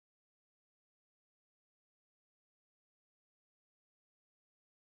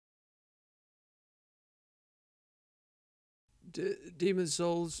Demon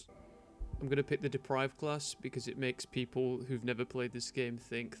Souls. I'm going to pick the Deprived class because it makes people who've never played this game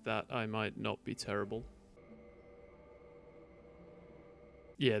think that I might not be terrible.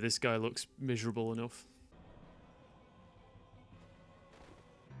 Yeah, this guy looks miserable enough.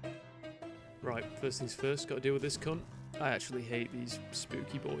 Right, first things first, gotta deal with this cunt. I actually hate these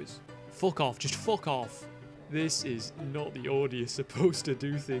spooky boys. Fuck off, just fuck off. This is not the order you're supposed to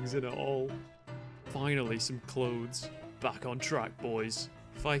do things in at all. Finally, some clothes. Back on track, boys.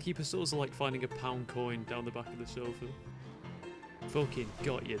 Firekeeper souls are like finding a pound coin down the back of the sofa. Fucking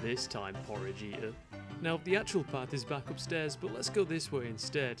got you this time, porridge eater. Now, the actual path is back upstairs, but let's go this way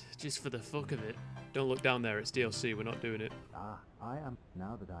instead, just for the fuck of it. Don't look down there, it's DLC, we're not doing it. Ah, I am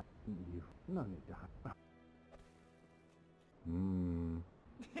now that I see you. No need to hide.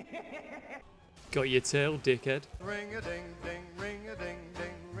 Got your tail, dickhead. Ring-a-ding-ding,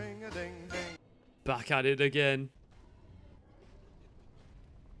 ring-a-ding-ding, ring-a-ding-ding. Back at it again.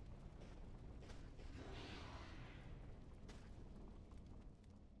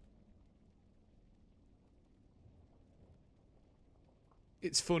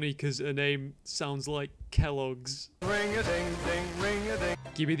 It's funny because her name sounds like Kellogg's. Ring-a-ding-ding, ring-a-ding.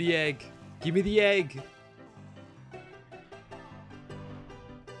 Give me the egg. Give me the egg.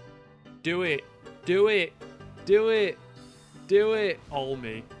 Do it. Do it. Do it. Do it. All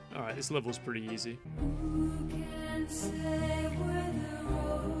me. Alright, this level's pretty easy. Who can say where the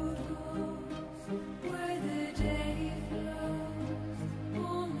road goes, where the day flows,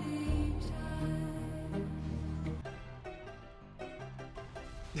 only time.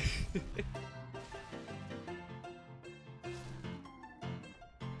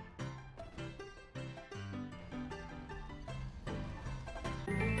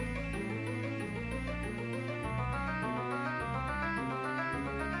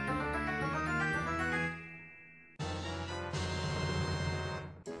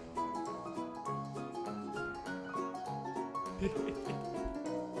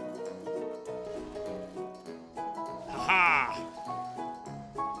 Ha!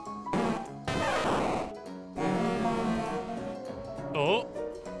 Oh!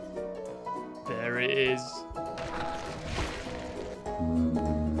 There it is.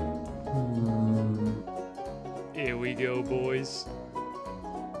 Here we go, boys.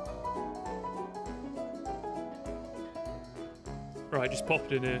 Right, just pop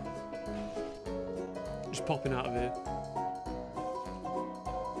it in here. Just popping out of here.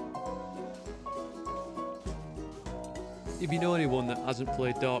 If you know anyone that hasn't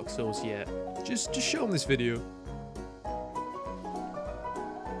played Dark Souls yet, just show them this video.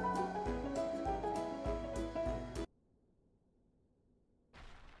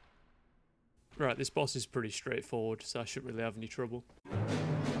 Right, this boss is pretty straightforward, so I shouldn't really have any trouble.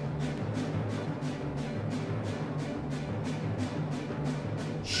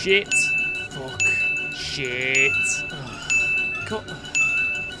 Shit! Fuck. Shit! Cut.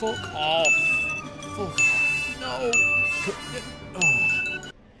 Fuck off! Fuck off! No!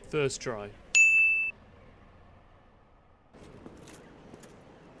 First try.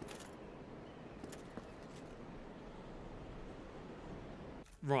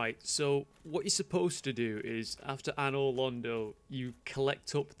 Right, so what you're supposed to do is, after Anor Londo, you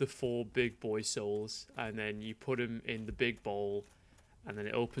collect up the 4 big boy souls, and then you put them in the big bowl, and then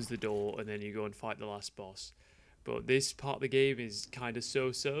it opens the door, and then you go and fight the last boss. But this part of the game is kind of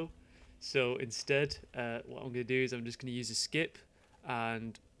so-so, so instead, what I'm going to do is I'm just going to use a skip,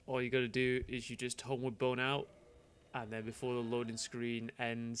 and all you got to do is you just homeward bone out, and then before the loading screen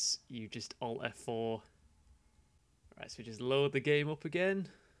ends, you just Alt F4. Right, so we just load the game up again.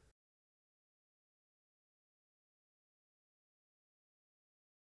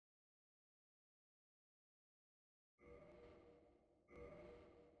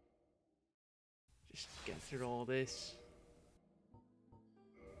 Just get through all this.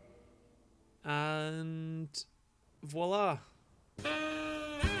 And voila.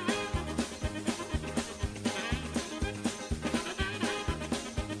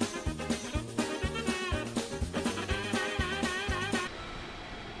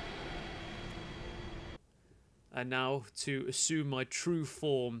 And now to assume my true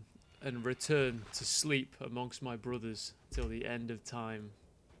form and return to sleep amongst my brothers till the end of time.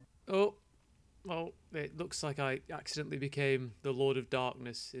 Oh, well, it looks like I accidentally became the Lord of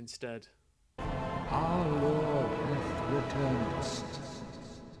Darkness instead. Our Lord hath returned us.